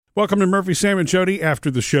Welcome to Murphy, Sam, and Jody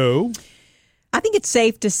after the show. I think it's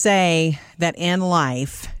safe to say that in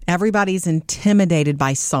life, everybody's intimidated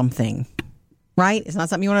by something, right? It's not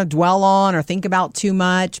something you want to dwell on or think about too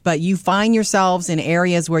much, but you find yourselves in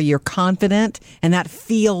areas where you're confident, and that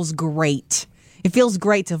feels great. It feels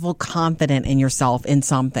great to feel confident in yourself in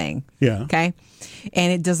something. Yeah. Okay.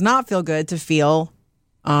 And it does not feel good to feel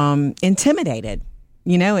intimidated.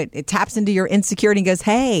 You know, it taps into your insecurity and goes,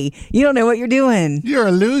 hey, you don't know what you're doing. You're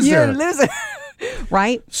a loser. You're a loser.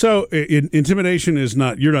 Right? So intimidation is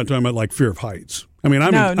not, you're not talking about like fear of heights. I mean,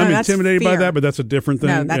 I'm intimidated by that, but that's a different thing.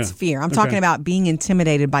 No, that's fear. I'm talking about being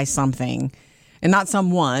intimidated by something. And not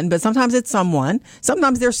someone, but sometimes it's someone.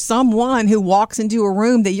 Sometimes there's someone who walks into a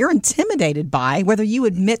room that you're intimidated by, whether you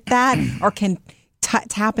admit that or can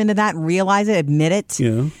tap into that and realize it, admit it.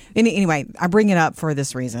 Yeah. Anyway, I bring it up for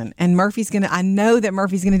this reason. And I know that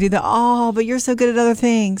Murphy's going to do but you're so good at other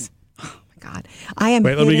things. Oh, my God.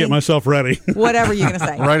 Wait, let me get myself ready. Whatever you're going to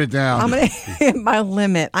say. Write it down. I'm going to hit my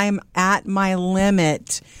limit. I am at my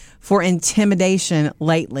limit for intimidation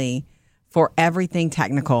lately for everything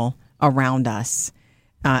technical around us.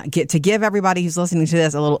 To give everybody who's listening to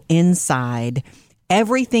this a little inside,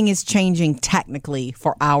 everything is changing technically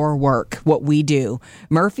for our work, what we do.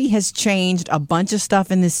 Murphy has changed a bunch of stuff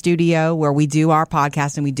in the studio where we do our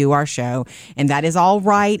podcast and we do our show, and that is all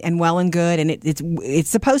right and well and good, and it's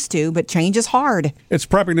supposed to, but change is hard. It's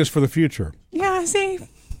prepping us for the future. Yeah, see?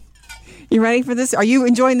 You ready for this? Are you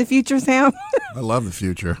enjoying the future, Sam? I love the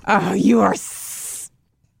future. Oh, you are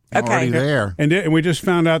I'm already there. And we just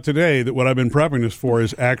found out today that what I've been prepping us for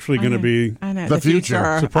is actually going to be the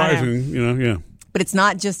future. Surprising, yeah. But it's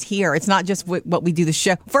not just here. It's not just what we do the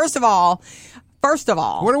show. First of all,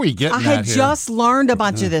 what are we getting at here? I had just learned a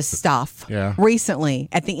bunch of this stuff recently.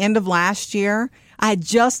 At the end of last year, I had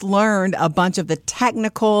just learned a bunch of the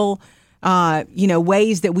technical,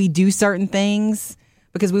 ways that we do certain things.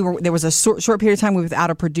 Because there was a short period of time we were without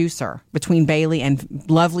a producer between Bailey and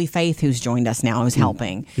lovely Faith, who's joined us now and who's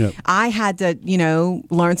helping. Yep. I had to,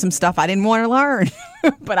 learn some stuff I didn't want to learn,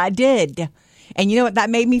 but I did. And you know what? That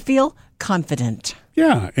made me feel confident.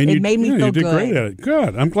 Yeah, and it made me feel you did good. Great at it.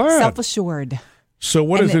 Good. I'm glad. Self-assured. So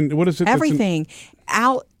what is it? Everything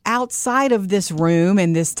outside of this room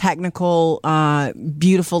and this technical,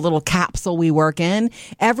 beautiful little capsule we work in,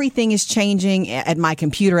 everything is changing at my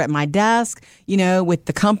computer, at my desk, with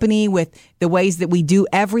the company, with the ways that we do.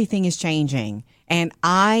 Everything is changing. And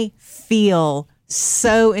I feel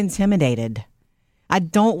so intimidated. I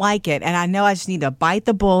don't like it. And I know I just need to bite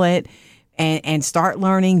the bullet and start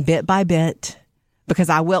learning bit by bit, because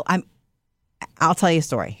I'll tell you a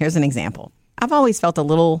story. Here's an example. I've always felt a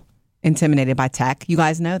little intimidated by tech. You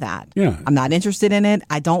guys know that. Yeah. I'm not interested in it.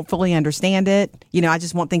 I don't fully understand it. I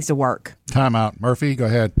just want things to work. Time out. Murphy, go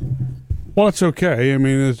ahead. Well, it's okay. I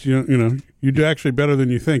mean, it's, you do actually better than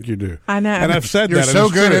you think you do. I know. And I've said You're that. so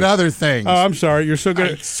good at other things. Oh, I'm sorry. You're so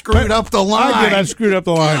good. I screwed up the line. I screwed up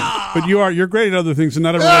the line. But you're great at other things, and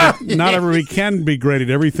not everybody can be great at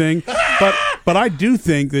everything. But I do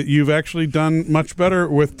think that you've actually done much better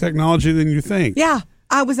with technology than you think. Yeah.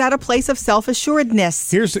 I was at a place of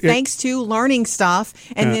self-assuredness thanks to learning stuff.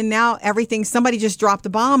 And then now somebody just dropped a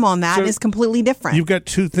bomb on that, and it's completely different. You've got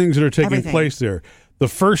two things that are taking place there. The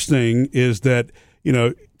first thing is that,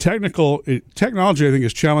 technology, I think,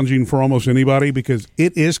 is challenging for almost anybody because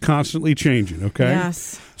it is constantly changing, okay?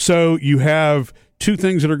 Yes. So you have two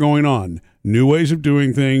things that are going on. New ways of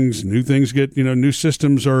doing things, new things new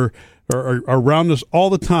systems are around us all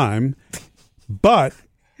the time, but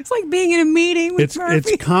it's like being in a meeting with Murphy.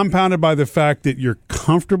 It's compounded by the fact that you're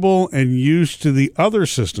comfortable and used to the other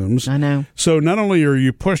systems. I know. So not only are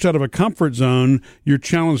you pushed out of a comfort zone, you're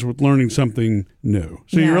challenged with learning something new.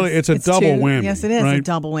 So it's a double whammy. Yes, it is right? a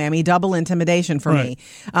double whammy, double intimidation for me.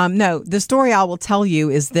 No, the story I will tell you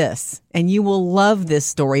is this, and you will love this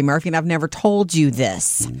story, Murphy, and I've never told you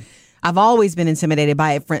this. I've always been intimidated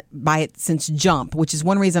by it since jump, which is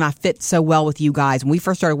one reason I fit so well with you guys. When we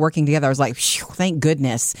first started working together, I was like, thank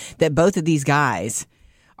goodness that both of these guys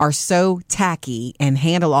are so tacky and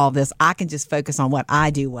handle all this. I can just focus on what I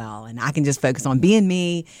do well, and I can just focus on being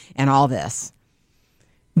me and all this.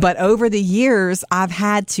 But over the years, I've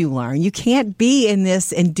had to learn. You can't be in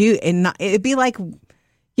this and it'd be like,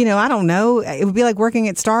 I don't know. It would be like working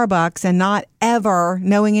at Starbucks and not ever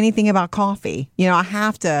knowing anything about coffee. I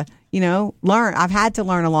have to, learn. I've had to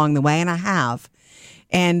learn along the way, and I have.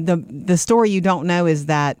 And the story you don't know is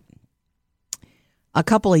that a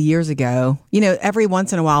couple of years ago, every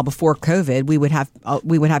once in a while before COVID, we would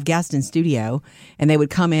have guests in studio, and they would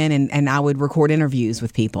come in and I would record interviews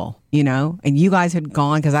with people, and you guys had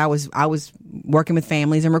gone because I was working with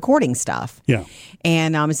families and recording stuff. Yeah.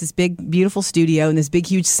 And it's this big, beautiful studio and this big,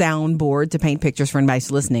 huge soundboard to paint pictures for anybody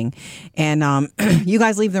who's listening. And you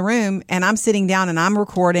guys leave the room, and I'm sitting down and I'm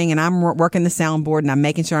recording and I'm working the soundboard and I'm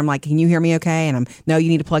making sure I'm like, can you hear me okay? And no, you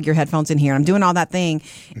need to plug your headphones in here. And I'm doing all that thing.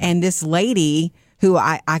 And this lady who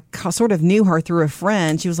I sort of knew her through a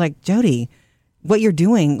friend, she was like, Jody, what you're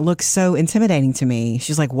doing looks so intimidating to me.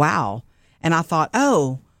 She's like, wow. And I thought,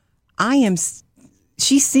 oh,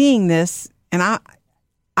 she's seeing this, and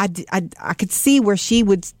I could see where she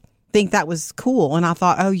would think that was cool. And I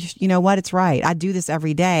thought, oh, you know what? It's right. I do this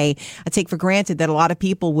every day. I take for granted that a lot of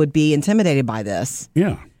people would be intimidated by this.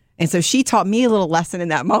 Yeah. And so she taught me a little lesson in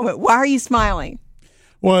that moment. Why are you smiling?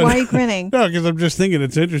 Well, why are you grinning? No, because I'm just thinking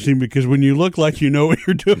it's interesting because when you look like you know what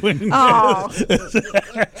you're doing, it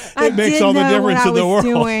makes all the difference in the world.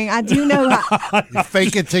 I do know. You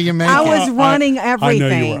fake it till you make it. I was running everything. I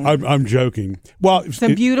know you were. I'm joking. Well,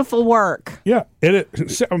 some beautiful work. Yeah,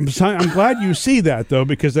 I'm glad you see that though,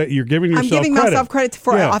 because you're giving yourself. I'm giving myself credit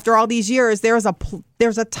for after all these years. There's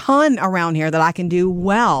a ton around here that I can do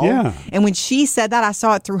well. Yeah. And when she said that, I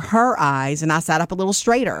saw it through her eyes, and I sat up a little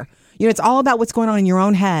straighter. It's all about what's going on in your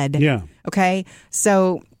own head. Yeah. Okay.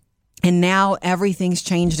 So, and now everything's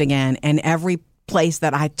changed again, and every place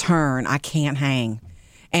that I turn, I can't hang.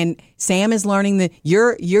 And Sam is learning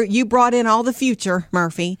you brought in all the future,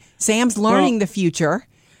 Murphy. Sam's learning the future,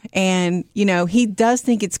 and he does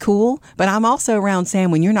think it's cool. But I'm also around Sam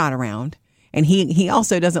when you're not around, and he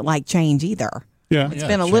also doesn't like change either. Yeah. It's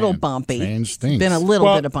been a little bumpy. Change things. Been a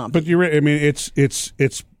little bit of bumpy. But you're right. I mean, it's.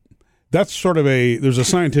 That's sort of there's a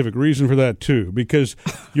scientific reason for that too, because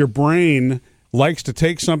your brain likes to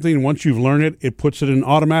take something, and once you've learned it, it puts it in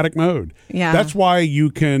automatic mode. Yeah. That's why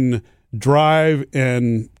you can drive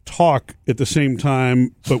and talk at the same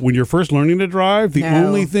time, but when you're first learning to drive, the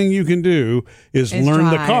only thing you can do is learn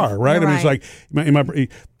the car, right? You're I mean, it's like,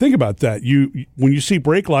 think about that. When you see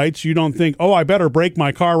brake lights, you don't think, oh, I better brake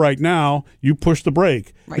my car right now. You push the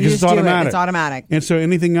brake. Right. Because it's automatic. It's automatic. And so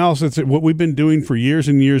anything else, it's what we've been doing for years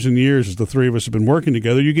and years and years as the three of us have been working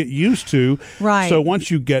together, you get used to. Right. So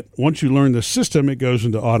once you learn the system, it goes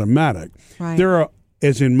into automatic. Right.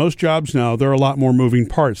 As in most jobs now, there are a lot more moving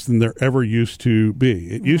parts than there ever used to be.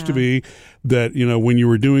 It used to be that, when you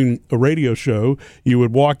were doing a radio show, you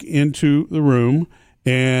would walk into the room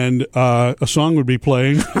and a song would be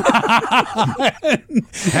playing.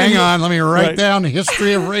 Hang on, let me write down the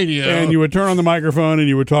history of radio. And you would turn on the microphone and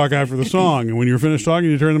you would talk after the song. And when you were finished talking,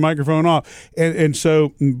 you turn the microphone off. And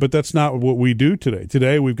so, but that's not what we do today.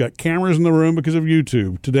 Today, we've got cameras in the room because of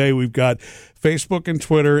YouTube. Today, we've got Facebook and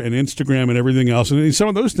Twitter and Instagram and everything else. And some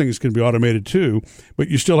of those things can be automated too, but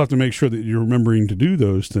you still have to make sure that you're remembering to do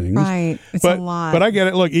those things. Right. It's a lot. But I get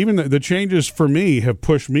it. Look, even the changes for me have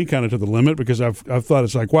pushed me kind of to the limit because I've thought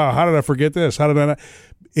it's like, wow, how did I forget this? How did I not?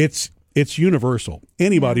 It's universal.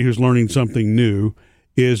 Anybody who's learning something new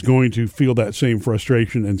is going to feel that same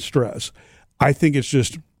frustration and stress. I think it's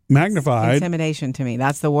just magnified. Intimidation to me.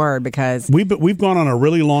 That's the word, because we've gone on a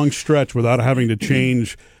really long stretch without having to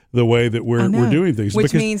change the way that we're doing things.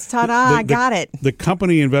 Which means, ta-da, I got it. The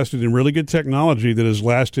company invested in really good technology that has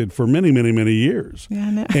lasted for many, many, many years. Yeah,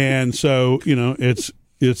 I know. And so,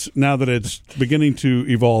 it's now that it's beginning to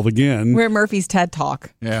evolve again. We're at Murphy's TED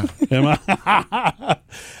Talk. Yeah. But,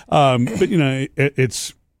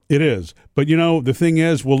 it is. But, the thing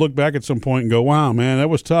is, we'll look back at some point and go, wow, man, that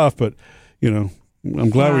was tough. But, I'm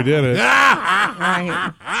glad we did it.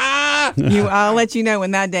 Right. I'll let you know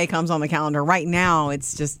when that day comes on the calendar. Right now,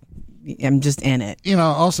 it's just, I'm just in it.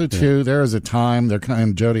 Also, too, there is a time,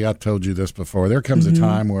 and Jody, I told you this before, there comes a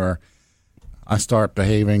time where I start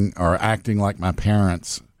behaving or acting like my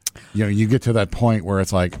parents. You get to that point where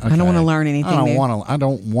it's like, okay, I don't want to learn anything. I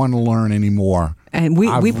don't want to learn anymore. And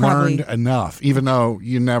I've learned enough, even though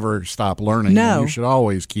you never stop learning. No. You should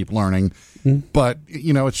always keep learning. But,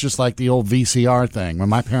 it's just like the old VCR thing. When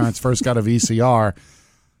my parents first got a VCR,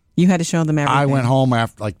 you had to show them everything. I went home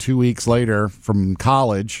after 2 weeks later from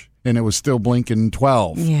college, and it was still blinking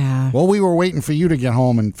 12. Yeah. Well, we were waiting for you to get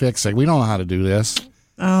home and fix it. We don't know how to do this.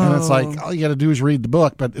 Oh. And it's like, all you got to do is read the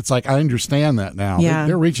book. But it's like, I understand that now. Yeah.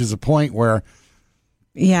 There reaches a point where...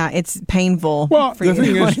 Yeah, it's painful for the you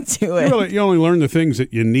thing to want is, to do it. You only learn the things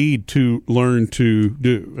that you need to learn to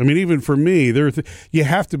do. I mean, even for me, you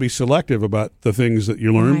have to be selective about the things that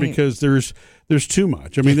you learn Right. because there's there's too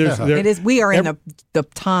much. I mean, it is. We are in the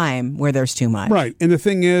time where there's too much. Right. And the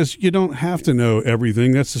thing is, you don't have to know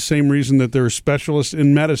everything. That's the same reason that there are specialists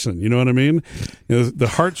in medicine. You know what I mean?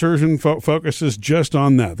 The heart surgeon focuses just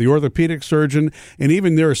on that. The orthopedic surgeon, and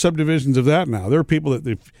even there are subdivisions of that now. There are people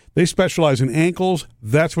that they specialize in ankles.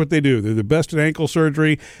 That's what they do. They're the best at ankle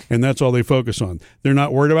surgery, and that's all they focus on. They're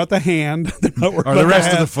not worried about the hand. They're not worried about the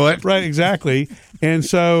rest of the foot. Right, exactly. And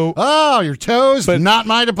so... Oh, your toes, but not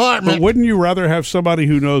my department. But wouldn't you rather have somebody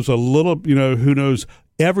who knows a little, who knows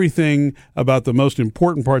everything about the most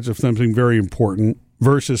important parts of something very important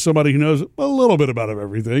versus somebody who knows a little bit about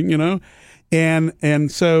everything,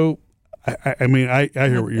 And so... I mean, I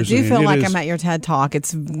hear what you're saying. I do feel like I'm at your TED Talk.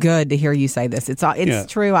 It's good to hear you say this.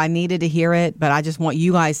 It's true. I needed to hear it, but I just want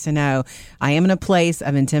you guys to know I am in a place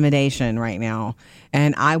of intimidation right now,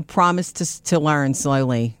 and I promise to learn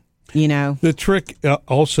slowly. The trick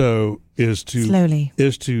also is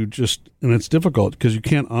to just, and it's difficult because you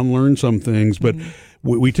can't unlearn some things, but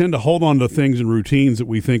we tend to hold on to things and routines that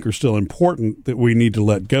we think are still important that we need to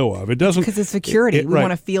let go of. It doesn't, because it's security. We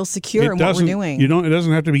want to feel secure in what we're doing. It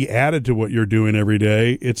doesn't have to be added to what you're doing every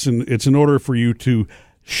day. It's in order for you to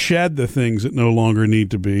shed the things that no longer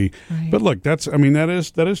need to be. Right. But look, that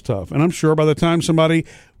is tough. And I'm sure by the time somebody,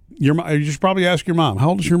 you should probably ask your mom. How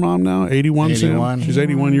old is your mom now? 81. She's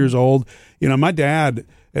 81 years old. My dad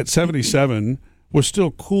at 77 was still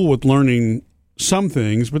cool with learning some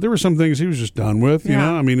things, but there were some things he was just done with.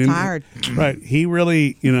 Tired. Right. He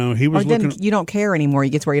really, he was looking. You don't care anymore. He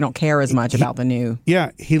gets where you don't care as much about the new.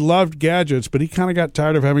 Yeah, he loved gadgets, but he kind of got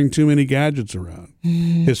tired of having too many gadgets around.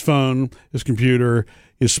 His phone, his computer,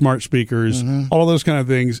 his smart speakers, all those kind of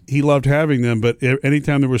things. He loved having them, but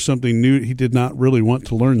anytime there was something new, he did not really want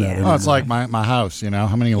to learn that. Oh, it's like my house.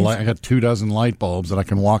 How many? I got 24 light bulbs that I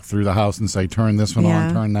can walk through the house and say, turn this one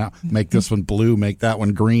on, turn that, make this one blue, make that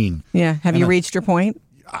one green. Yeah. Have you reached your point?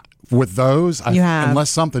 With those,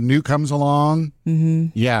 unless something new comes along,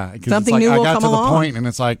 because something new will I got come to along. the point, and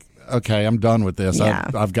it's like, okay, I'm done with this. Yeah.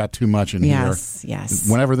 I've got too much in here. Yes.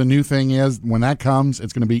 Whenever the new thing is, when that comes,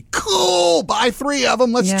 it's going to be cool. Buy 3 of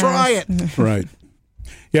them. Let's try it. Right.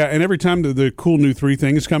 Yeah, and every time the cool new 3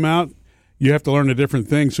 things come out, you have to learn a different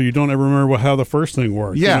thing, so you don't ever remember how the first thing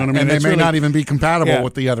worked. Yeah, you know what I mean? And they may not even be compatible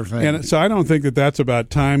with the other thing. And so I don't think that's about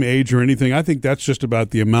time, age, or anything. I think that's just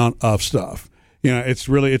about the amount of stuff. It's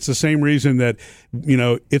the same reason that,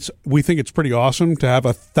 we think it's pretty awesome to have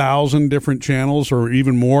 1,000 different channels or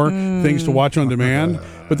even more things to watch on demand.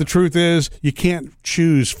 But the truth is, you can't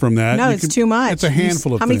choose from that. No, it's too much. It's a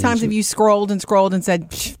handful of things. How many times have you scrolled and said,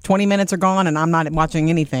 20 minutes are gone and I'm not watching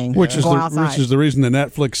anything? Which is the reason that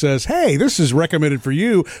Netflix says, hey, this is recommended for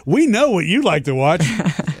you. We know what you like to watch.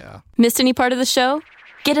 Missed any part of the show?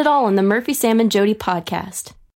 Get it all on the Murphy, Sam, and Jody podcast.